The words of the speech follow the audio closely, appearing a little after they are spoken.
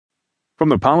From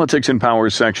the Politics and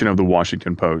Power section of the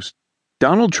Washington Post,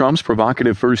 Donald Trump's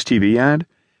provocative first TV ad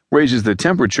raises the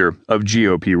temperature of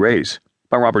GOP race,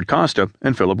 by Robert Costa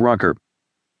and Philip Rucker.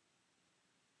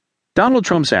 Donald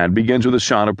Trump's ad begins with a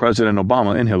shot of President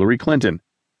Obama and Hillary Clinton.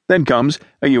 Then comes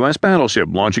a U.S. battleship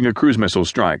launching a cruise missile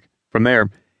strike. From there,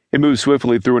 it moves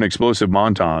swiftly through an explosive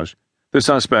montage. The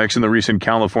suspects in the recent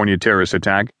California terrorist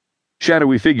attack,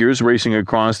 shadowy figures racing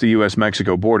across the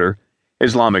U.S.-Mexico border,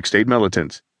 Islamic State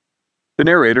militants. The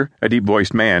narrator, a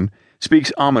deep-voiced man,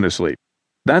 speaks ominously.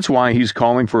 That's why he's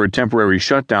calling for a temporary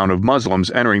shutdown of Muslims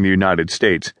entering the United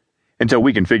States, until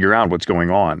we can figure out what's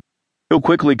going on. He'll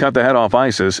quickly cut the head off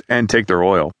ISIS and take their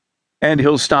oil. And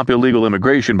he'll stop illegal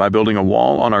immigration by building a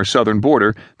wall on our southern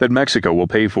border that Mexico will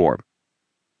pay for.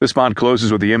 The spot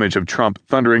closes with the image of Trump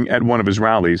thundering at one of his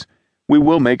rallies, "We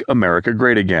will make America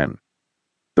great again."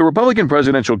 The Republican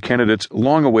presidential candidate's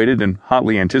long-awaited and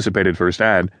hotly anticipated first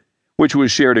ad, which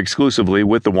was shared exclusively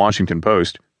with the Washington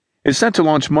Post, is set to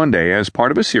launch Monday as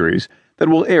part of a series that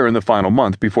will air in the final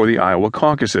month before the Iowa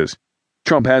caucuses.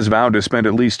 Trump has vowed to spend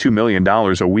at least $2 million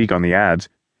a week on the ads,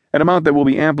 an amount that will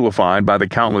be amplified by the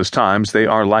countless times they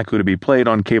are likely to be played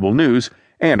on cable news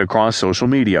and across social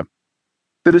media.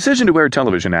 The decision to air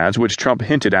television ads, which Trump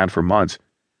hinted at for months,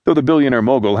 though the billionaire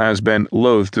mogul has been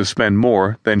loath to spend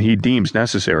more than he deems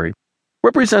necessary,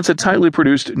 represents a tightly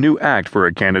produced new act for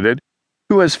a candidate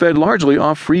who has fed largely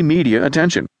off free media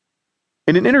attention.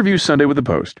 In an interview Sunday with the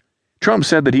Post, Trump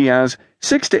said that he has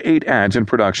 6 to 8 ads in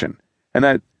production, and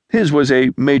that his was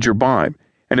a major buy,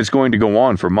 and it's going to go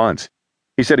on for months.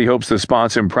 He said he hopes the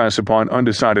spots impress upon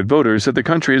undecided voters that the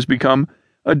country has become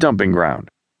a dumping ground.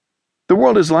 "The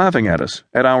world is laughing at us,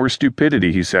 at our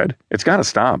stupidity," he said. "It's got to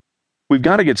stop. We've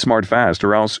got to get smart fast,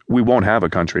 or else we won't have a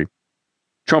country."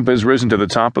 Trump has risen to the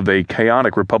top of a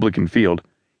chaotic Republican field,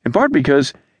 in part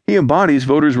because he embodies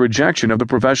voters' rejection of the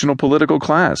professional political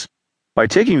class. By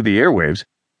taking to the airwaves,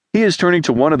 he is turning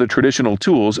to one of the traditional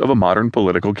tools of a modern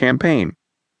political campaign.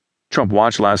 Trump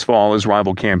watched last fall as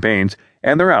rival campaigns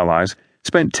and their allies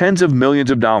spent tens of millions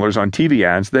of dollars on TV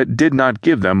ads that did not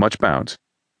give them much bounce.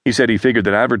 He said he figured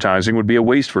that advertising would be a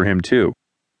waste for him too.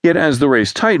 Yet as the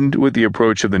race tightened with the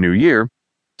approach of the new year,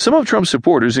 some of Trump's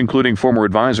supporters, including former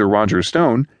advisor Roger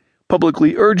Stone,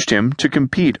 publicly urged him to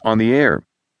compete on the air.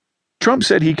 Trump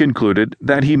said he concluded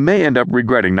that he may end up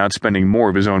regretting not spending more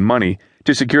of his own money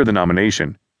to secure the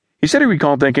nomination. He said he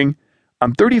recalled thinking,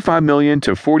 "I'm $35 million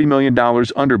to $40 million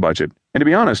under budget, and to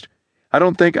be honest, I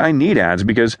don't think I need ads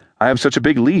because I have such a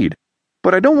big lead.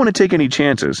 But I don't want to take any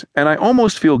chances, and I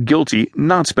almost feel guilty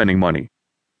not spending money."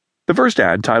 The first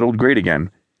ad, titled "Great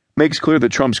Again," makes clear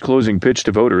that Trump's closing pitch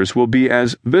to voters will be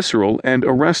as visceral and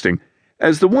arresting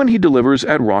as the one he delivers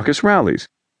at raucous rallies.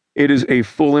 It is a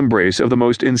full embrace of the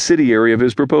most incendiary of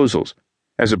his proposals,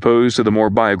 as opposed to the more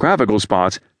biographical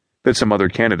spots that some other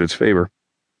candidates favor.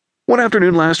 One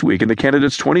afternoon last week in the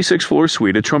candidate's 26th-floor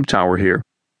suite at Trump Tower here,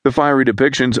 the fiery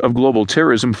depictions of global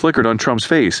terrorism flickered on Trump's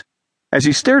face as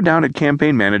he stared down at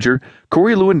campaign manager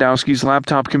Corey Lewandowski's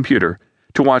laptop computer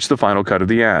to watch the final cut of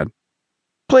the ad.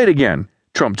 "Play it again,"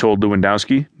 Trump told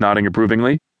Lewandowski, nodding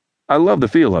approvingly. "I love the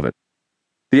feel of it."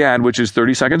 The ad, which is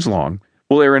 30 seconds long,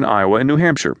 will air in Iowa and New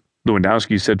Hampshire.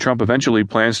 Lewandowski said Trump eventually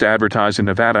plans to advertise in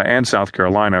Nevada and South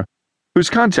Carolina, whose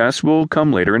contests will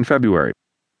come later in February.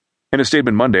 In a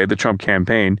statement Monday, the Trump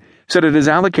campaign said it has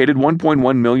allocated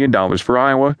 $1.1 million for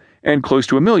Iowa and close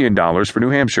to $1 million for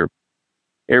New Hampshire.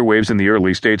 Airwaves in the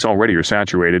early states already are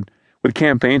saturated, with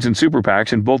campaigns and super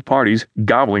PACs in both parties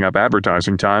gobbling up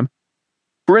advertising time.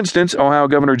 For instance, Ohio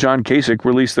Governor John Kasich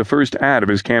released the first ad of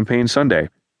his campaign Sunday.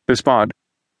 The spot,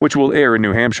 which will air in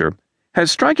New Hampshire, has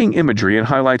striking imagery and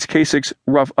highlights Kasich's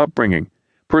rough upbringing,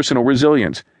 personal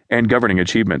resilience, and governing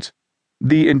achievements.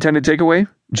 The intended takeaway?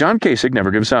 John Kasich never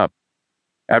gives up.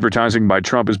 Advertising by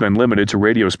Trump has been limited to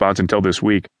radio spots until this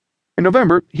week. In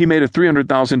November, he made a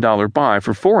 $300,000 buy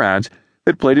for 4 ads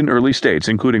that played in early states,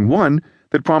 including one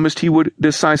that promised he would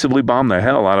decisively bomb the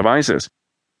hell out of ISIS.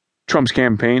 Trump's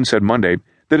campaign said Monday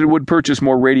that it would purchase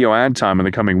more radio ad time in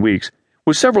the coming weeks,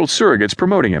 with several surrogates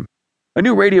promoting him. A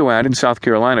new radio ad in South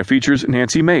Carolina features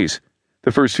Nancy Mace,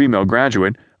 the first female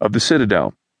graduate of the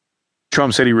Citadel.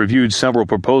 Trump said he reviewed several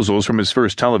proposals from his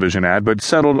first television ad but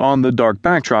settled on the dark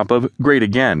backdrop of "Great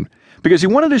Again" because he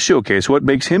wanted to showcase what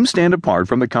makes him stand apart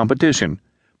from the competition,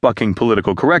 bucking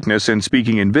political correctness and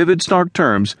speaking in vivid, stark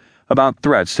terms about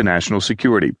threats to national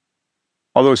security.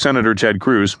 Although Senator Ted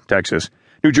Cruz, Texas,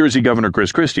 New Jersey Governor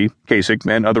Chris Christie, Kasich,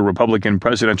 and other Republican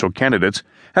presidential candidates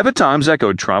have at times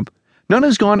echoed Trump, none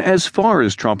has gone as far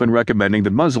as Trump in recommending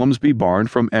that Muslims be barred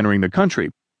from entering the country,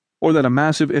 or that a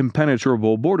massive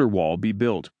impenetrable border wall be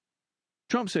built.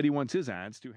 Trump said he wants his ads to